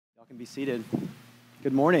Can be seated.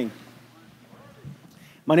 Good morning.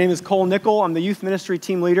 My name is Cole Nickel. I'm the youth ministry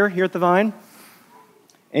team leader here at the Vine.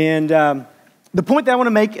 And the point that I want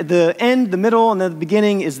to make at the end, the middle, and the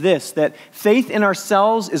beginning is this, that faith in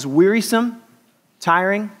ourselves is wearisome,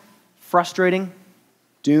 tiring, frustrating,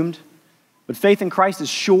 doomed. But faith in Christ is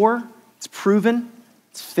sure, it's proven,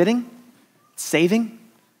 it's fitting, it's saving,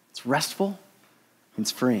 it's restful, and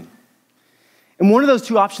it's freeing. And one of those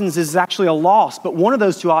two options is actually a loss, but one of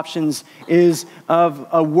those two options is of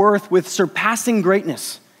a worth with surpassing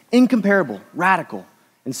greatness, incomparable, radical,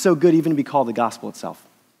 and so good even to be called the gospel itself.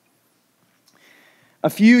 A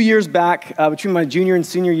few years back, between my junior and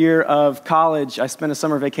senior year of college, I spent a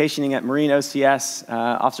summer vacationing at Marine OCS,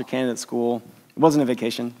 Officer Candidate School. It wasn't a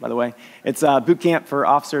vacation, by the way. It's a boot camp for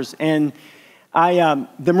officers. And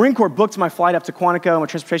the Marine Corps booked my flight up to Quantico, my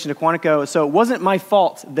transportation to Quantico, so it wasn't my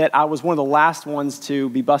fault that I was one of the last ones to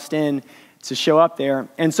be bussed in to show up there.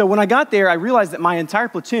 And so when I got there, I realized that my entire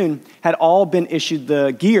platoon had all been issued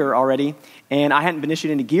the gear already, and I hadn't been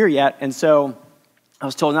issued any gear yet. And so I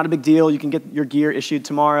was told, not a big deal, you can get your gear issued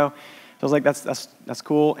tomorrow. I was like, that's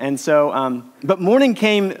cool. And so, but morning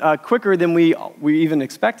came quicker than we even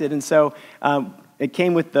expected, and so it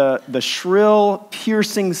came with the shrill,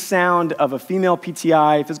 piercing sound of a female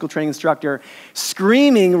PTI, physical training instructor,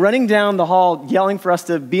 screaming, running down the hall, yelling for us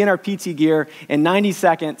to be in our PT gear in 90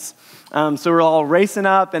 seconds. So we're all racing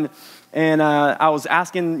up, and I was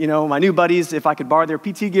asking, my new buddies if I could borrow their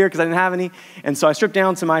PT gear because I didn't have any. And so I stripped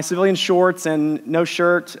down to my civilian shorts and no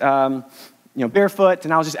shirt, barefoot,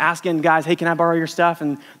 and I was just asking guys, hey, can I borrow your stuff?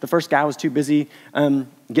 And the first guy was too busy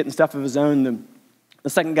getting stuff of his own. The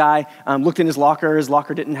second guy looked in his locker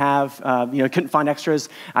didn't have, couldn't find extras.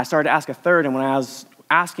 I started to ask a third, and when I was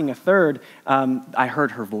asking a third, I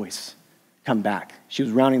heard her voice come back. She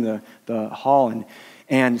was rounding the hall,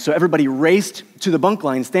 and so everybody raced to the bunk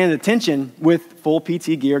line, standing at attention with full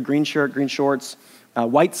PT gear, green shirt, green shorts,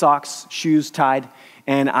 white socks, shoes tied,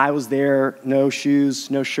 and I was there, no shoes,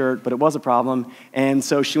 no shirt, but it was a problem. And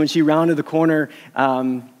so when she rounded the corner,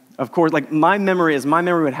 of course, like my memory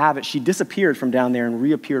would have it, she disappeared from down there and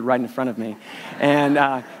reappeared right in front of me.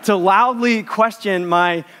 And to loudly question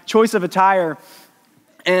my choice of attire,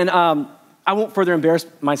 and I won't further embarrass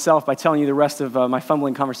myself by telling you the rest of my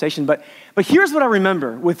fumbling conversation, but here's what I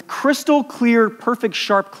remember with crystal clear, perfect,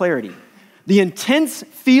 sharp clarity. The intense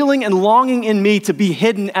feeling and longing in me to be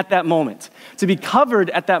hidden at that moment, to be covered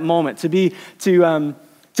at that moment, to be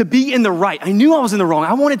in the right. I knew I was in the wrong.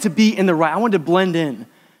 I wanted to be in the right. I wanted to blend in.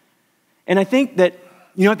 And I think that,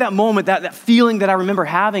 at that moment, that feeling that I remember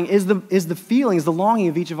having is the longing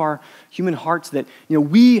of each of our human hearts that,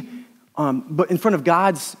 but in front of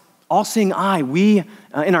God's all-seeing eye, we,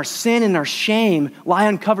 in our sin and our shame, lie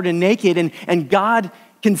uncovered and naked, and God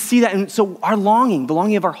can see that. And so our longing, the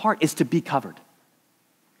longing of our heart is to be covered,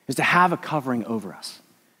 is to have a covering over us.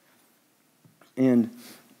 And,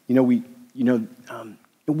 what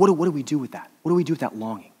do we do with that? What do we do with that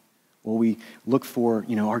longing? Well, we look for,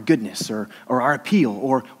 our goodness or our appeal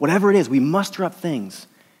or whatever it is. We muster up things.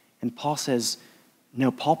 And Paul says, no,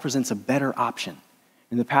 Paul presents a better option.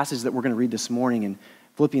 In the passage that we're going to read this morning in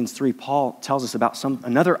Philippians 3, Paul tells us about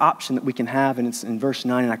another option that we can have, and it's in verse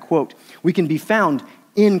 9, and I quote, we can be found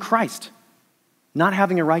in Christ, not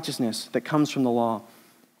having a righteousness that comes from the law,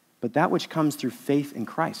 but that which comes through faith in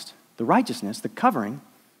Christ. The righteousness, the covering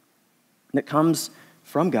that comes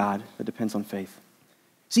from God that depends on faith.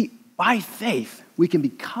 See, by faith, we can be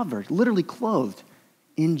covered, literally clothed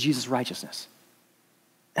in Jesus' righteousness.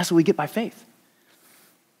 That's what we get by faith.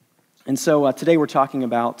 And so today we're talking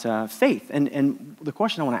about faith. And the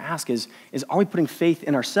question I want to ask is are we putting faith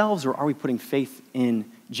in ourselves or are we putting faith in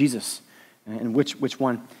Jesus? And which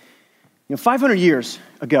one? 500 years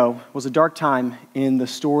ago was a dark time in the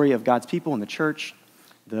story of God's people and the church.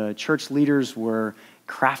 The church leaders were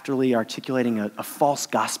craftily articulating a false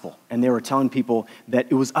gospel, and they were telling people that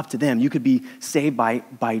it was up to them. You could be saved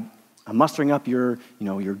by mustering up your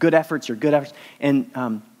good efforts,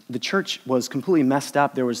 and the church was completely messed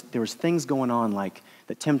up. There was things going on like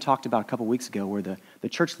that Tim talked about a couple weeks ago, where the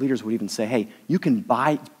church leaders would even say, "Hey, you can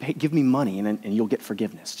give me money, and you'll get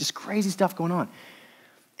forgiveness." Just crazy stuff going on,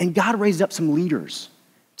 and God raised up some leaders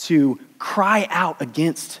to cry out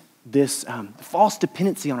against this false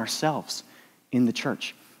dependency on ourselves in the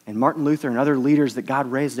church. And Martin Luther and other leaders that God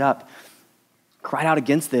raised up cried out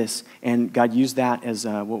against this, and God used that as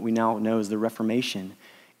what we now know as the Reformation.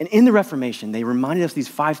 And in the Reformation, they reminded us these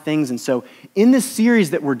 5 things. And so in this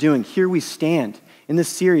series that we're doing, Here We Stand, in this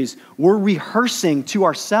series, we're rehearsing to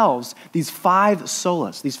ourselves these 5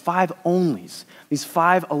 solas, these 5 onlys, these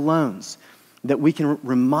 5 alones that we can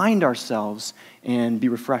remind ourselves and be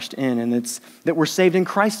refreshed in, and it's that we're saved in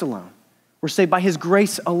Christ alone. We're saved by his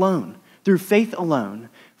grace alone, through faith alone,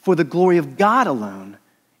 for the glory of God alone,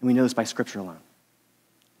 and we know this by Scripture alone.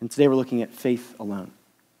 And today we're looking at faith alone.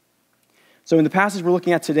 So in the passage we're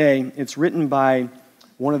looking at today, it's written by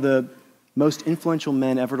one of the most influential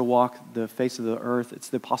men ever to walk the face of the earth. It's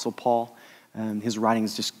the Apostle Paul. His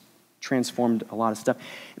writings just transformed a lot of stuff.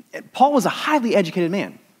 Paul was a highly educated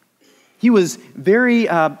man. He was very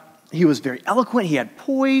eloquent. He had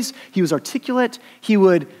poise. He was articulate. He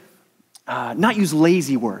would not use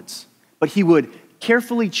lazy words, but he would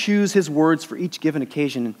carefully choose his words for each given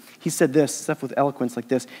occasion. And he said this, stuff with eloquence like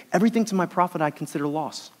this: everything to my profit I consider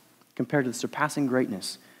loss compared to the surpassing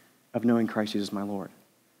greatness of knowing Christ Jesus my Lord.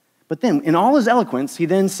 But then, in all his eloquence, he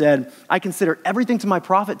then said, I consider everything to my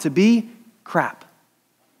profit to be crap.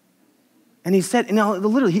 And he said,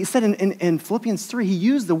 in Philippians 3, he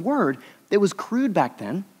used the word that was crude back then,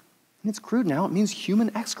 and it's crude now. It means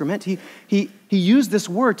human excrement. He used this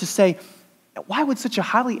word to say, why would such a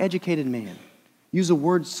highly educated man use a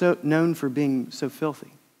word so known for being so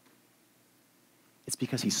filthy? It's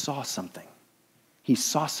because he saw something. He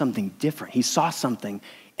saw something different. He saw something,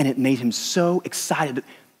 and it made him so excited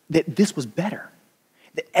that this was better,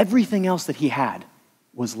 that everything else that he had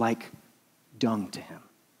was like dung to him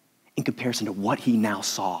in comparison to what he now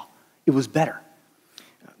saw. It was better.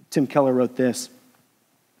 Tim Keller wrote this.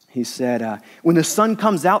 He said, when the sun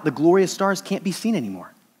comes out, the glorious stars can't be seen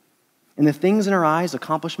anymore. And the things in our eyes,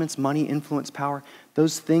 accomplishments, money, influence, power,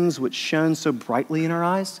 those things which shone so brightly in our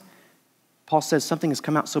eyes, Paul says something has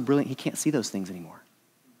come out so brilliant, he can't see those things anymore.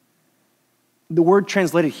 The word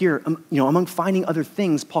translated here, among finding other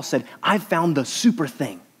things, Paul said, I've found the super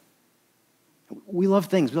thing. We love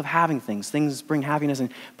things. We love having things. Things bring happiness.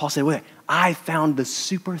 And Paul said, wait, I found the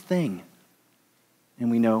super thing. And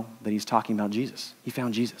we know that he's talking about Jesus. He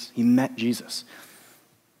found Jesus. He met Jesus.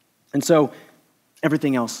 And so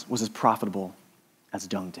everything else was as profitable as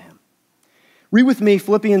dung to him. Read with me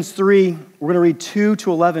Philippians 3. We're going to read 2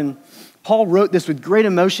 to 11. Paul wrote this with great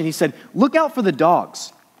emotion. He said, look out for the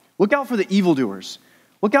dogs. Look out for the evildoers.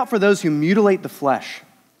 Look out for those who mutilate the flesh.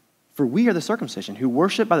 For we are the circumcision who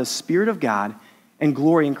worship by the Spirit of God and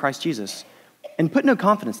glory in Christ Jesus, and put no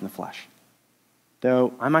confidence in the flesh,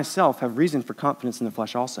 though I myself have reason for confidence in the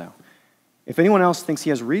flesh also. If anyone else thinks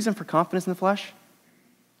he has reason for confidence in the flesh,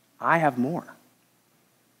 I have more.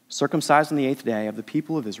 Circumcised on the 8th day, of the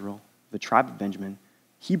people of Israel, the tribe of Benjamin,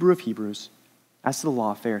 Hebrew of Hebrews, as to the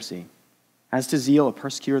law, a Pharisee, as to zeal, a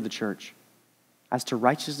persecutor of the church, as to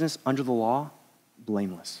righteousness under the law,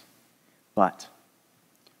 blameless. But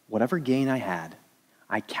whatever gain I had,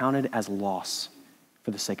 I counted as loss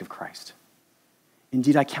for the sake of Christ.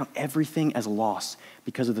 Indeed, I count everything as loss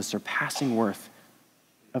because of the surpassing worth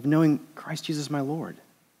of knowing Christ Jesus my Lord.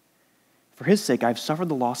 For his sake, I've suffered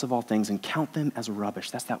the loss of all things and count them as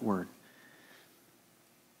rubbish. That's that word.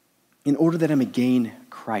 In order that I may gain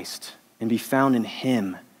Christ and be found in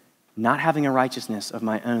him, not having a righteousness of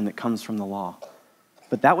my own that comes from the law,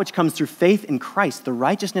 but that which comes through faith in Christ, the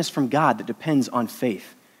righteousness from God that depends on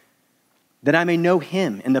faith, that I may know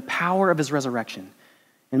him and the power of his resurrection,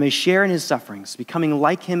 and may share in his sufferings, becoming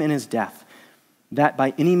like him in his death, that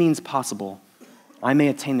by any means possible I may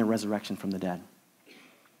attain the resurrection from the dead.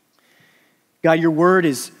 God, your word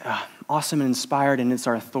is awesome and inspired, and it's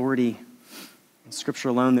our authority in Scripture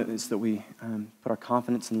alone that we put our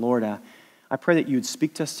confidence in. Lord, I pray that you would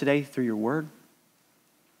speak to us today through your word.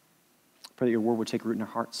 I pray that your word would take root in our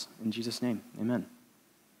hearts. In Jesus' name, amen.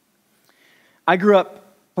 I grew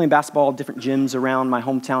up playing basketball at different gyms around my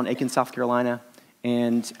hometown, Aiken, South Carolina.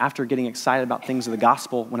 And after getting excited about things of the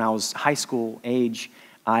gospel when I was high school age,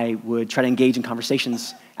 I would try to engage in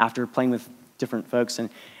conversations after playing with different folks. And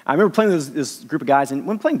I remember playing with this group of guys, and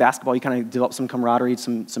when playing basketball, you kind of develop some camaraderie,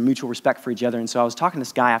 some mutual respect for each other. And so I was talking to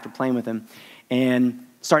this guy after playing with him and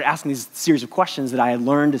started asking these series of questions that I had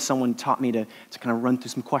learned as someone taught me to kind of run through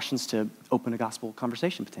some questions to open a gospel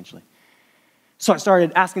conversation potentially. So I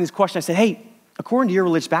started asking these questions. I said, hey, according to your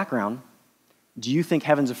religious background, do you think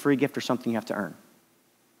heaven's a free gift or something you have to earn?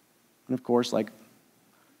 And of course, like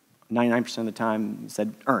 99% of the time, he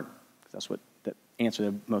said earn, because that's what the answer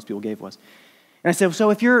that most people gave was. And I said, so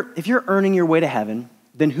if you're earning your way to heaven,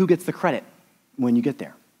 then who gets the credit when you get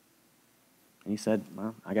there? And he said,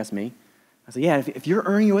 well, I guess me. I said, yeah, if you're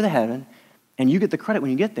earning your way to heaven and you get the credit when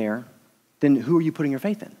you get there, then who are you putting your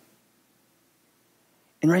faith in?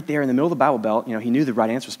 And right there in the middle of the Bible Belt, he knew the right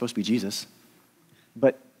answer was supposed to be Jesus,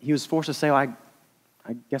 but he was forced to say, well,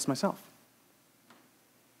 I guess myself.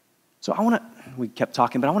 So we kept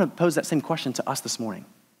talking, but I want to pose that same question to us this morning.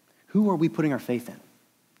 Who are we putting our faith in?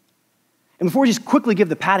 And before we just quickly give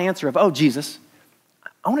the pat answer of, oh, Jesus,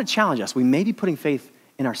 I want to challenge us. We may be putting faith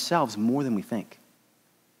in ourselves more than we think.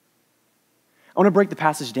 I want to break the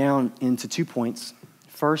passage down into 2 points.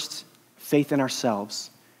 First, faith in ourselves,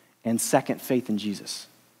 and second, faith in Jesus.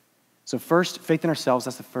 So first, faith in ourselves,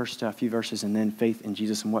 that's the first few verses, and then faith in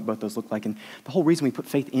Jesus and what both those look like. And the whole reason we put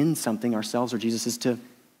faith in something, ourselves or Jesus, is to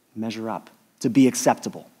measure up, to be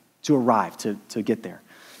acceptable, to arrive, to get there.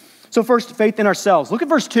 So first, faith in ourselves. Look at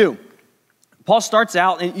verse 2. Paul starts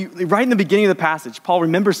out, and right in the beginning of the passage, Paul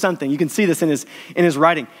remembers something. You can see this in his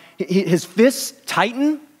writing. His fists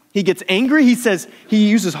tighten. He gets angry. He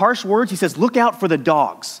uses harsh words. He says, look out for the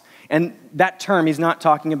dogs. And that term, he's not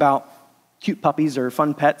talking about cute puppies or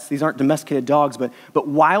fun pets. These aren't domesticated dogs, but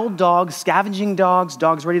wild dogs, scavenging dogs,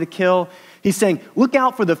 dogs ready to kill. He's saying, look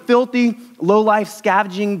out for the filthy, low-life,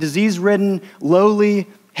 scavenging, disease-ridden, lowly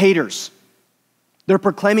haters. They're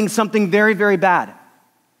proclaiming something very, very bad.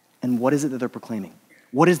 And what is it that they're proclaiming?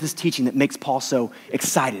 What is this teaching that makes Paul so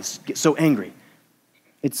excited, so angry?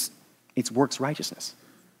 It's works righteousness.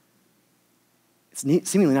 It's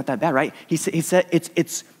seemingly not that bad, right? He said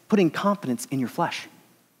it's putting confidence in your flesh.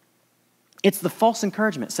 It's the false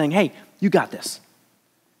encouragement saying, hey, you got this.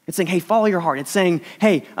 It's saying, hey, follow your heart. It's saying,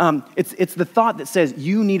 hey, it's the thought that says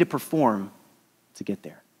you need to perform to get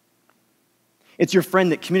there. It's your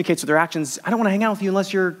friend that communicates with their actions, I don't want to hang out with you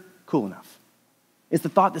unless you're cool enough. It's the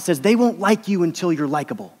thought that says they won't like you until you're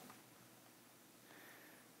likable.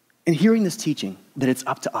 And hearing this teaching that it's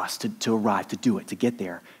up to us to arrive, to do it, to get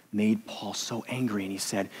there, made Paul so angry. And he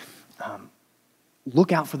said,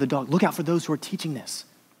 look out for the dog. Look out for those who are teaching this.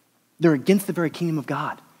 They're against the very kingdom of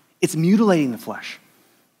God. It's mutilating the flesh.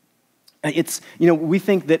 We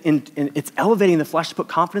think that it's elevating the flesh to put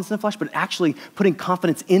confidence in the flesh, but actually putting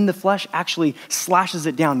confidence in the flesh actually slashes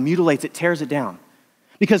it down, mutilates it, tears it down.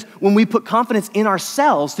 Because when we put confidence in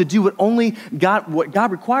ourselves to do what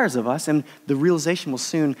God requires of us, and the realization will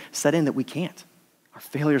soon set in that we can't. Our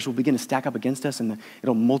failures will begin to stack up against us, and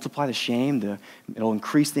it'll multiply the shame, it'll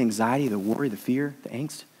increase the anxiety, the worry, the fear, the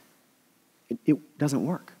angst. It doesn't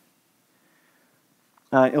work.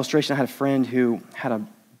 Illustration, I had a friend who had a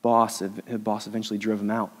boss. His boss eventually drove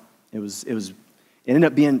him out. It ended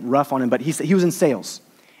up being rough on him, but he was in sales.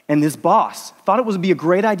 And this boss thought it would be a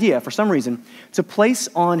great idea, for some reason, to place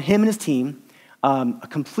on him and his team a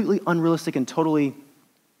completely unrealistic and totally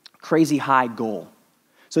crazy high goal.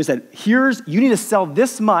 So he said, you need to sell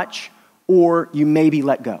this much or you may be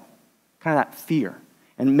let go. Kind of that fear.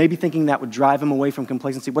 And maybe thinking that would drive him away from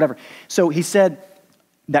complacency, whatever. So he said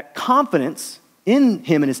that confidence in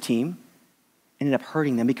him and his team ended up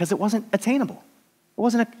hurting them because it wasn't attainable.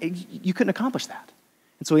 You couldn't accomplish that.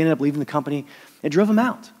 And so he ended up leaving the company. It drove him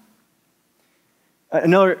out.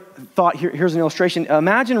 Another thought, here's an illustration.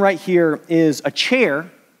 Imagine right here is a chair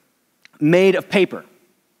made of paper.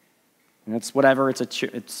 And it's whatever,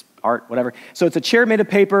 it's art, whatever. So it's a chair made of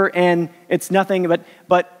paper and it's nothing,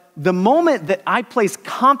 but the moment that I place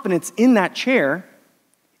confidence in that chair,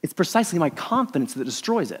 it's precisely my confidence that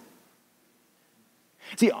destroys it.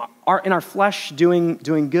 See, in our flesh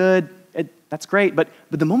doing good, that's great, but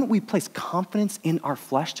the moment we place confidence in our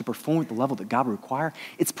flesh to perform at the level that God would require,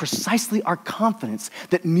 it's precisely our confidence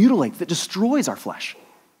that mutilates, that destroys our flesh.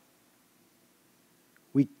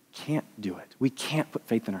 We can't do it. We can't put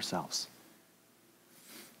faith in ourselves.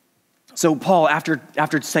 So Paul, after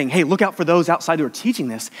saying, hey, look out for those outside who are teaching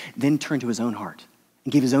this, then turned to his own heart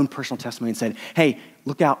and gave his own personal testimony and said, hey,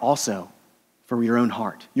 look out also for your own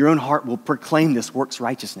heart. Your own heart will proclaim this works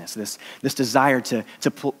righteousness, this desire to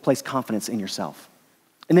place confidence in yourself.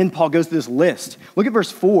 And then Paul goes through this list. Look at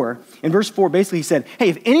verse 4. In verse 4, basically he said, hey,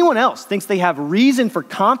 if anyone else thinks they have reason for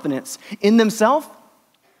confidence in themselves,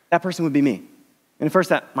 that person would be me. And at first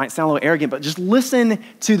that might sound a little arrogant, but just listen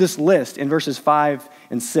to this list in verses 5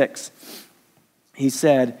 and 6. He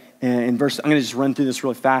said, I'm going to just run through this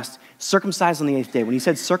really fast, circumcised on the 8th day. When he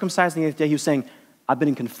said circumcised on the 8th day, he was saying, I've been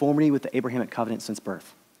in conformity with the Abrahamic covenant since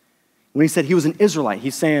birth. When he said he was an Israelite,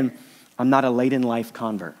 he's saying, I'm not a late-in-life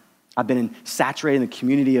convert. I've been saturated in the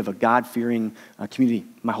community of a God-fearing community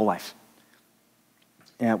my whole life.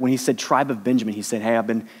 When he said tribe of Benjamin, he said, hey,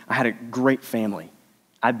 I had a great family.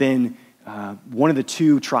 I've been one of the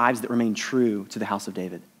 2 tribes that remain true to the house of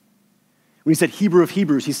David. When he said Hebrew of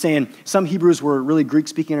Hebrews, he's saying some Hebrews were really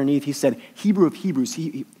Greek-speaking underneath. He said Hebrew of Hebrews.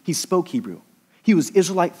 He spoke Hebrew. He was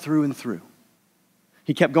Israelite through and through.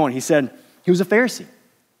 He kept going. He said he was a Pharisee.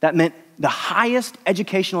 That meant the highest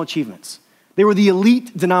educational achievements. They were the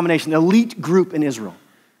elite denomination, the elite group in Israel.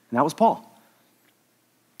 And that was Paul.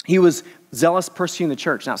 He was zealous, persecuting the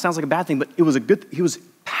church. Now, it sounds like a bad thing, but he was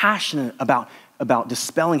passionate about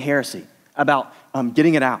dispelling heresy, about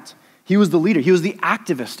getting it out. He was the leader. He was the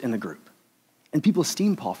activist in the group. And people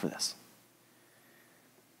esteemed Paul for this.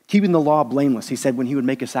 Keeping the law blameless. He said when he would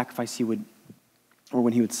make a sacrifice, when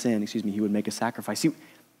he would sin, he would make a sacrifice.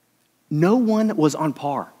 No one was on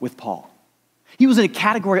par with Paul. He was in a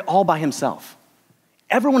category all by himself.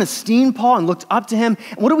 Everyone esteemed Paul and looked up to him.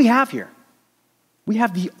 And what do we have here? We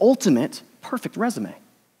have the ultimate perfect resume.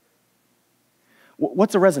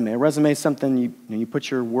 What's a resume? A resume is something you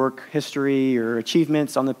put your work history or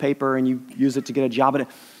achievements on the paper and you use it to get a job.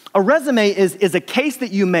 A resume is a case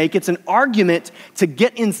that you make. It's an argument to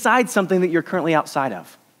get inside something that you're currently outside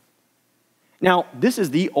of. Now, this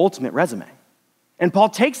is the ultimate resume. And Paul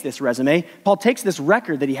takes this resume, Paul takes this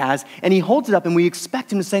record that he has, and he holds it up, and we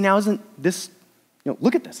expect him to say, now, isn't this,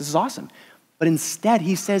 look at this is awesome. But instead,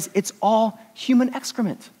 he says, it's all human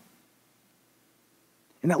excrement.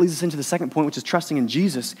 And that leads us into the second point, which is trusting in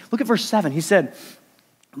Jesus. Look at verse 7. He said,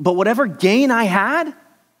 but whatever gain I had,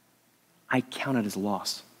 I counted as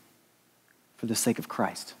loss for the sake of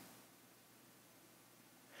Christ.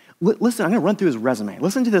 Listen, I'm going to run through his resume.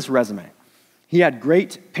 Listen to this resume. He had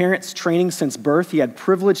great parents' training since birth. He had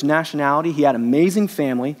privileged nationality. He had amazing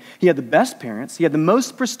family. He had the best parents. He had the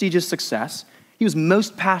most prestigious success. He was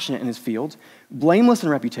most passionate in his field, blameless in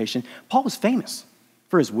reputation. Paul was famous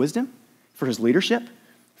for his wisdom, for his leadership,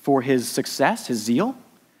 for his success, his zeal.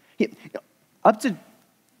 Up to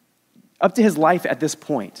his life at this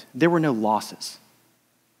point, there were no losses.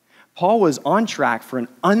 Paul was on track for an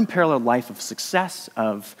unparalleled life of success,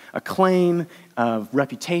 of acclaim, of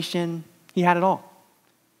reputation. He had it all.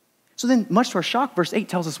 So then, much to our shock, verse 8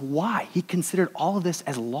 tells us why he considered all of this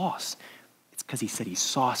as loss. It's because he said he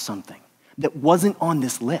saw something that wasn't on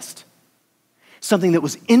this list. Something that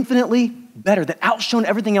was infinitely better, that outshone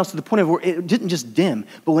everything else to the point of where it didn't just dim,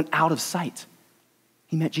 but went out of sight.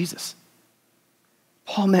 He met Jesus.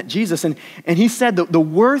 Paul met Jesus, and he said that the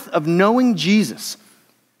worth of knowing Jesus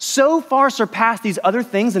so far surpassed these other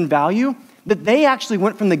things in value that they actually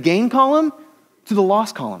went from the gain column to the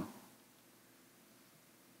loss column.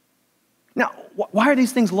 Now, why are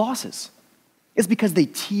these things losses? It's because they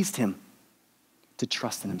teased him to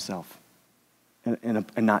trust in himself and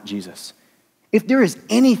not Jesus. If there is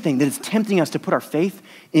anything that is tempting us to put our faith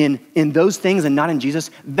in those things and not in Jesus,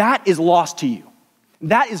 that is loss to you.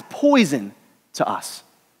 That is poison to us.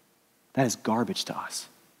 That is garbage to us.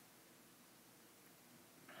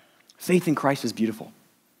 Faith in Christ is beautiful.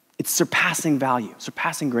 It's surpassing value,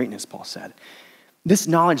 surpassing greatness, Paul said. This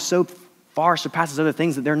knowledge so far surpasses other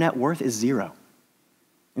things that their net worth is zero.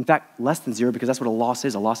 In fact, less than zero, because that's what a loss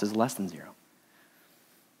is. A loss is less than zero.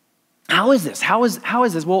 How is this? How is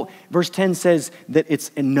this? Well, verse 10 says that it's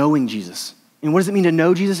in knowing Jesus. And what does it mean to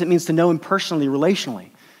know Jesus? It means to know him personally, relationally.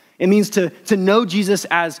 It means to know Jesus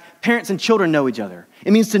as parents and children know each other.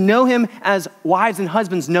 It means to know him as wives and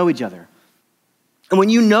husbands know each other. And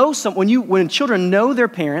when children know their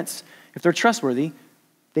parents, if they're trustworthy,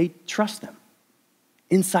 they trust them.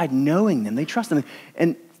 Inside knowing them, they trust them.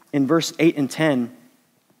 And in verse 8 and 10,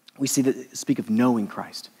 we see that speak of knowing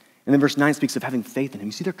Christ. And then verse 9 speaks of having faith in him.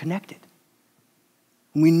 You see, they're connected.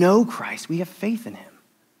 When we know Christ, we have faith in him.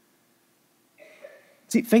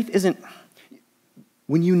 See, faith isn't,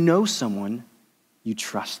 when you know someone, you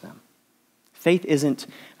trust them. Faith isn't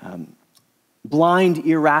blind,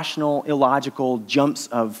 irrational, illogical jumps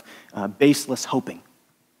of baseless hoping.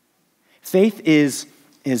 Faith is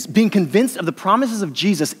being convinced of the promises of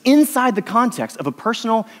Jesus inside the context of a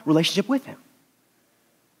personal relationship with him.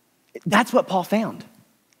 That's what Paul found.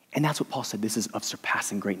 And that's what Paul said, this is of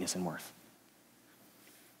surpassing greatness and worth.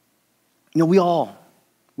 We all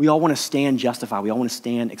want to stand justified. We all want to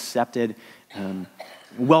stand accepted,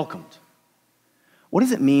 welcomed. What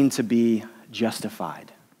does it mean to be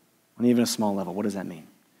justified? On even a small level, what does that mean?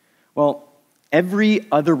 Well, every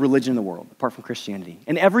other religion in the world, apart from Christianity,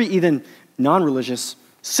 and every even non-religious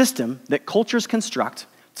system that cultures construct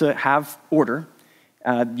to have order,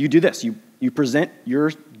 you do this. You present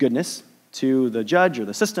your goodness to the judge or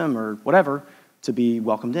the system or whatever to be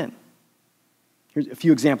welcomed in. Here's a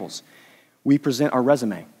few examples. We present our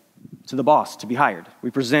resume to the boss to be hired. We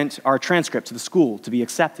present our transcript to the school to be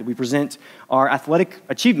accepted. We present our athletic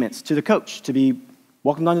achievements to the coach to be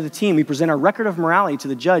welcomed onto the team. We present our record of morality to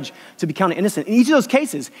the judge to be counted innocent. In each of those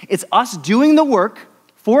cases, it's us doing the work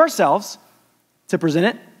for ourselves to present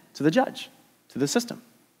it to the judge, to the system.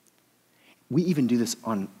 We even do this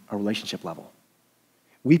on a relationship level.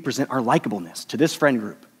 We present our likableness to this friend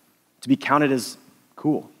group to be counted as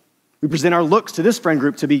cool. We present our looks to this friend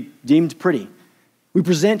group to be deemed pretty. We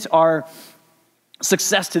present our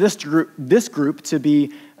success to this group to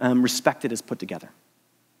be respected as put together.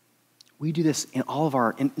 We do this in all of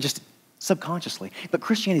subconsciously. But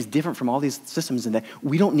Christianity is different from all these systems in that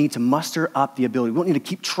we don't need to muster up the ability. We don't need to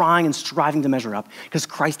keep trying and striving to measure up because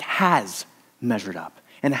Christ has measured up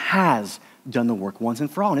and has done the work once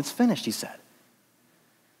and for all, and it's finished, he said.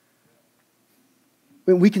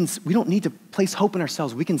 We don't need to place hope in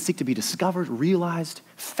ourselves. We can seek to be discovered, realized,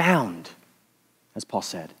 found, as Paul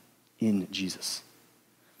said, in Jesus.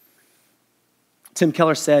 Tim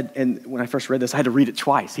Keller said, and when I first read this, I had to read it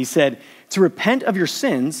twice. He said, to repent of your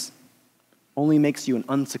sins only makes you an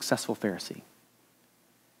unsuccessful Pharisee.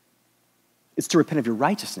 It's to repent of your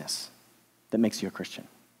righteousness that makes you a Christian.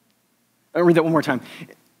 I'll read that one more time.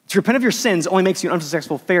 To repent of your sins only makes you an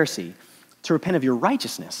unsuccessful Pharisee. To repent of your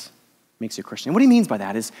righteousness makes you a Christian. And what he means by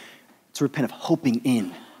that is to repent of hoping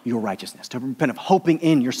in your righteousness, to repent of hoping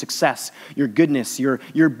in your success, your goodness,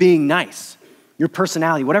 your being nice, your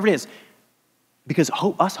personality, whatever it is. Because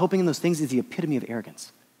us hoping in those things is the epitome of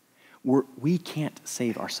arrogance. We can't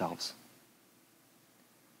save ourselves.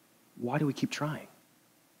 Why do we keep trying?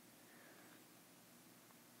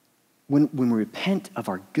 When we repent of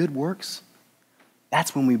our good works,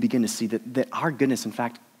 that's when we begin to see that our goodness, in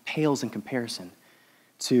fact, pales in comparison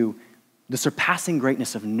to the surpassing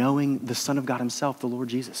greatness of knowing the Son of God himself, the Lord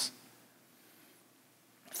Jesus.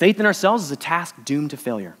 Faith in ourselves is a task doomed to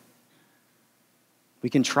failure. We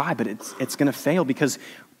can try, but it's going to fail because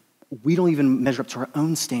we don't even measure up to our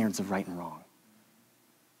own standards of right and wrong.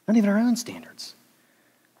 Not even our own standards.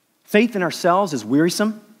 Faith in ourselves is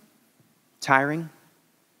wearisome, tiring,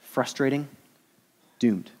 frustrating,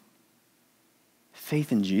 doomed.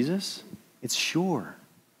 Faith in Jesus, it's sure.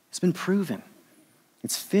 It's been proven.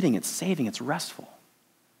 It's fitting, it's saving, it's restful.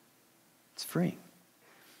 It's freeing.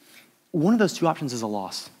 One of those two options is a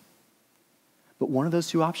loss. But one of those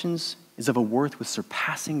two options is of a worth with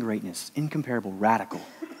surpassing greatness, incomparable, radical.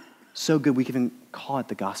 So good we can even call it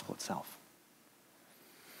the gospel itself.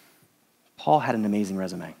 Paul had an amazing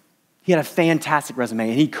resume. He had a fantastic resume,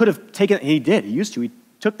 and he could have taken it, and he did, he used to. He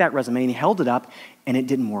took that resume and he held it up, and it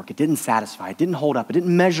didn't work. It didn't satisfy. It didn't hold up. It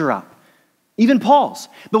didn't measure up. Even Paul's.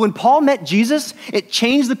 But when Paul met Jesus, it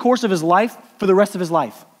changed the course of his life for the rest of his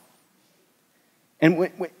life.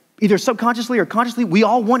 And either subconsciously or consciously, we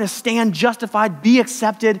all want to stand justified, be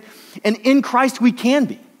accepted, and in Christ we can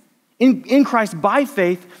be. In Christ, by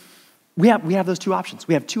faith, we have those two options.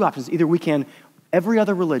 We have two options. Either we can, every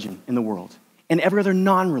other religion in the world, and every other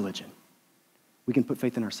non-religion, we can put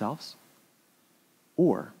faith in ourselves,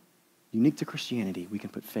 or, unique to Christianity, we can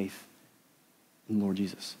put faith in the Lord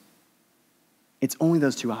Jesus. It's only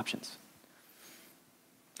those two options.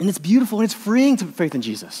 And it's beautiful and it's freeing to put faith in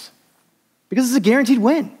Jesus because it's a guaranteed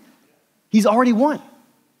win. He's already won.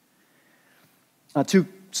 Two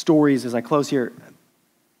stories as I close here.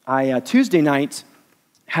 Tuesday night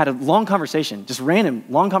had a long conversation, just random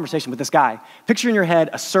long conversation with this guy. Picture in your head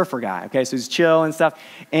a surfer guy, okay? So he's chill and stuff.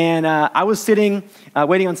 And I was sitting,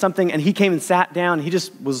 waiting on something, and he came and sat down. And he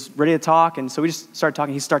just was ready to talk, and so we just started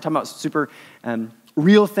talking. He started talking about super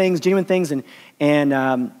real things, genuine things, and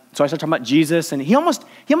so I started talking about Jesus, and he almost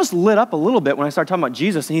lit up a little bit when I started talking about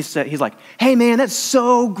Jesus, and he's like, hey man, that's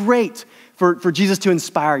so great for Jesus to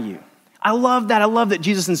inspire you. I love that. I love that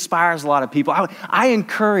Jesus inspires a lot of people. I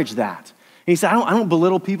encourage that. And he said, I don't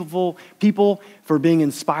belittle people for being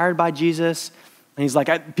inspired by Jesus. And he's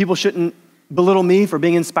like, people shouldn't belittle me for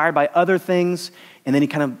being inspired by other things. And then he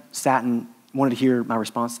kind of sat and wanted to hear my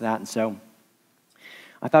response to that. And so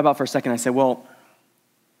I thought about it for a second. I said, well,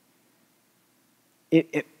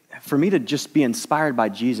 for me to just be inspired by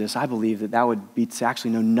Jesus, I believe that would be to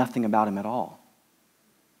actually know nothing about him at all.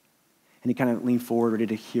 And he kind of leaned forward, ready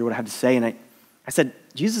to hear what I had to say. And I said,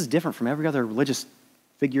 Jesus is different from every other religious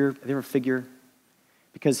figure,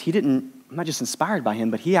 because I'm not just inspired by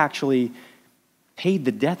him, but he actually paid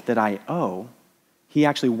the debt that I owe. He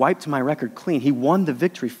actually wiped my record clean. He won the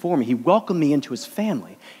victory for me. He welcomed me into his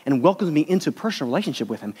family and welcomed me into a personal relationship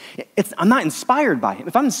with him. I'm not inspired by him.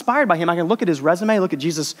 If I'm inspired by him, I can look at his resume, look at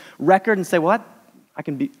Jesus' record and say, well, I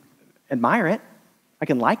can admire it. I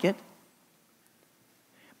can like it.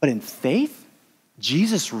 But in faith,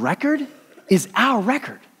 Jesus' record is our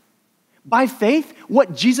record. By faith,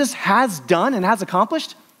 what Jesus has done and has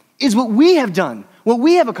accomplished is what we have done, what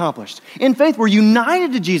we have accomplished. In faith, we're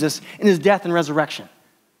united to Jesus in his death and resurrection.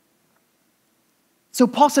 So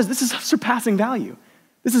Paul says this is of surpassing value.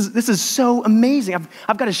 This is so amazing.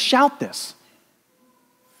 I've got to shout this.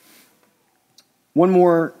 One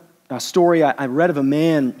more story I read of a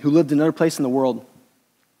man who lived in another place in the world.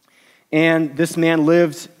 And this man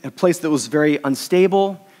lived in a place that was very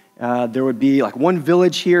unstable. There would be like one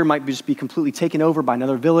village here might just be completely taken over by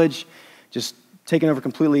another village, just taken over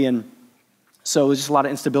completely. And So there's just a lot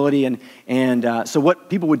of instability, and so what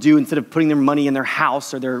people would do, instead of putting their money in their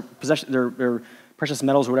house or their possession, their precious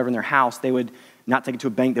metals or whatever in their house, they would not take it to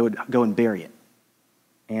a bank. They would go and bury it,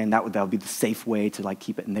 and that would be the safe way to like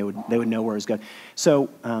keep it, and they would know where it was going. So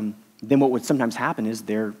then what would sometimes happen is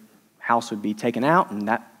their house would be taken out, and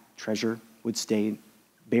that treasure would stay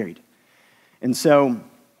buried. And so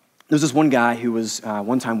there was this one guy who was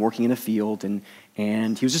one time working in a field,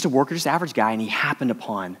 and he was just a worker, just average guy, and he happened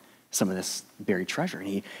upon some of this buried treasure.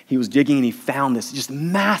 And he was digging, and he found this just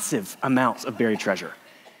massive amounts of buried treasure.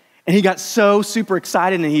 And he got so super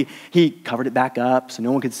excited, and he covered it back up so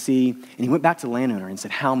no one could see. And he went back to the landowner and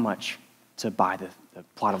said, how much to buy the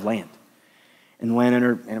plot of land? And the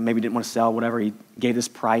landowner maybe didn't want to sell, whatever. He gave this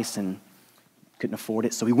price and couldn't afford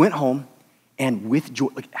it. So he went home and with joy,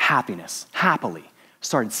 like happiness, happily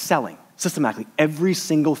started selling systematically every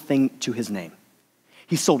single thing to his name.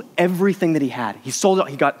 He sold everything that he had. He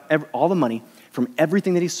got all the money from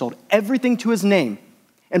everything that he sold, everything to his name,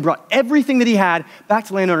 and brought everything that he had back to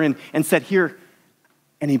the landowner and said, here,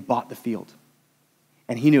 and he bought the field.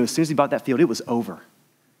 And he knew as soon as he bought that field, it was over.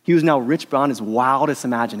 He was now rich beyond his wildest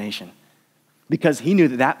imagination because he knew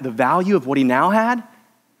that the value of what he now had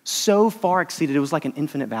so far exceeded, it was like an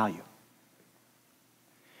infinite value.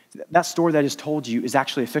 That story that I just told you is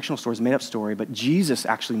actually a fictional story, it's a made-up story, but Jesus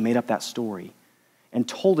actually made up that story and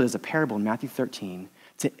told it as a parable in Matthew 13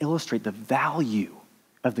 to illustrate the value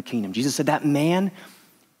of the kingdom. Jesus said that man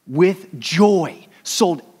with joy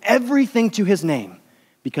sold everything to his name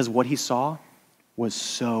because what he saw was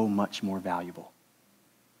so much more valuable.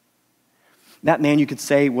 That man, you could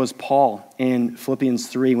say, was Paul in Philippians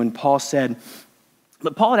 3 when Paul said,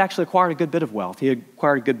 but Paul had actually acquired a good bit of wealth. He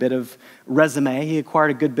acquired a good bit of resume. He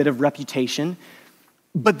acquired a good bit of reputation.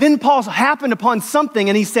 But then Paul happened upon something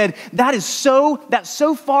and he said, that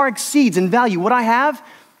so far exceeds in value what I have,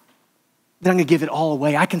 that I'm going to give it all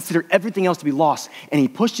away. I consider everything else to be lost. And he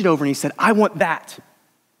pushed it over and he said, I want that.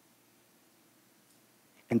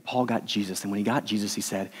 And Paul got Jesus. And when he got Jesus, he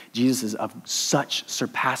said, Jesus is of such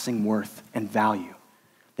surpassing worth and value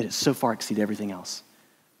that it so far exceeds everything else.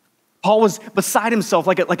 Paul was beside himself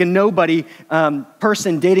like a nobody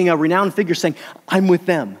person dating a renowned figure saying, I'm with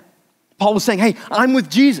them. Paul was saying, hey, I'm with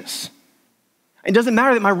Jesus. It doesn't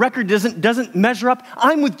matter that my record doesn't measure up.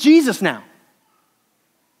 I'm with Jesus now.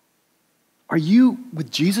 Are you with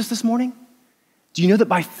Jesus this morning? Do you know that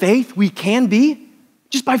by faith we can be?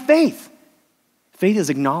 Just by faith. Faith is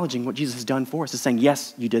acknowledging what Jesus has done for us. It's saying,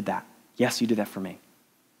 yes, you did that. Yes, you did that for me.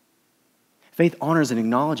 Faith honors and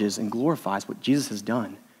acknowledges and glorifies what Jesus has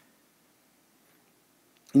done.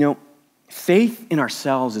 You know, faith in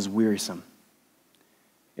ourselves is wearisome.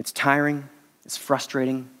 It's tiring, it's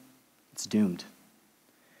frustrating, it's doomed.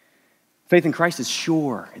 Faith in Christ is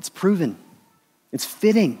sure, it's proven, it's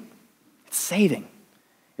fitting, it's saving,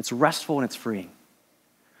 it's restful, and it's freeing.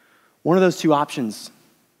 One of those two options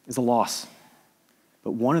is a loss,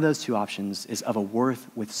 but one of those two options is of a worth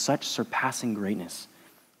with such surpassing greatness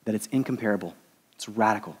that it's incomparable, it's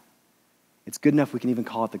radical. It's good enough we can even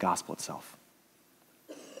call it the gospel itself.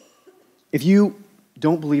 If you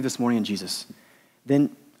don't believe this morning in Jesus,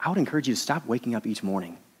 then I would encourage you to stop waking up each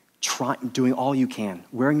morning, doing all you can,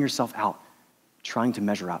 wearing yourself out, trying to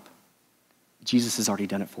measure up. Jesus has already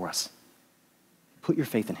done it for us. Put your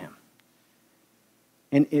faith in him.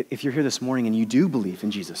 And if you're here this morning and you do believe in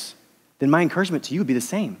Jesus, then my encouragement to you would be the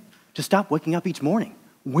same. To stop waking up each morning,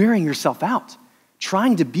 wearing yourself out,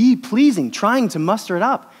 trying to be pleasing, trying to muster it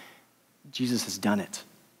up. Jesus has done it.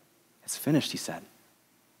 It's finished, he said.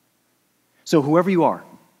 So whoever you are,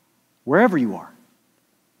 wherever you are,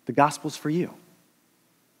 the gospel's for you.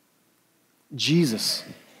 Jesus,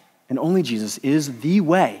 and only Jesus, is the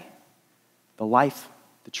way, the life,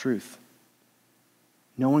 the truth.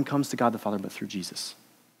 No one comes to God the Father but through Jesus.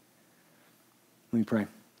 Let me pray.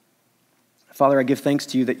 Father, I give thanks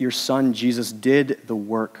to you that your Son, Jesus, did the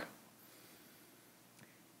work.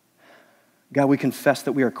 God, we confess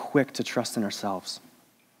that we are quick to trust in ourselves.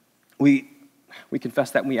 We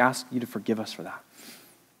confess that and we ask you to forgive us for that.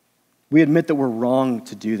 We admit that we're wrong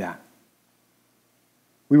to do that.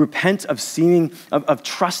 We repent of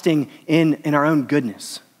trusting in our own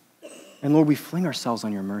goodness. And Lord, we fling ourselves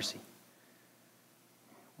on your mercy.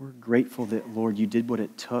 We're grateful that, Lord, you did what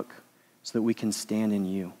it took so that we can stand in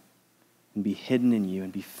you and be hidden in you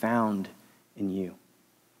and be found in you.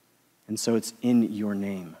 And so it's in your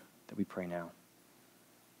name that we pray now.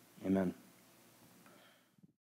 Amen.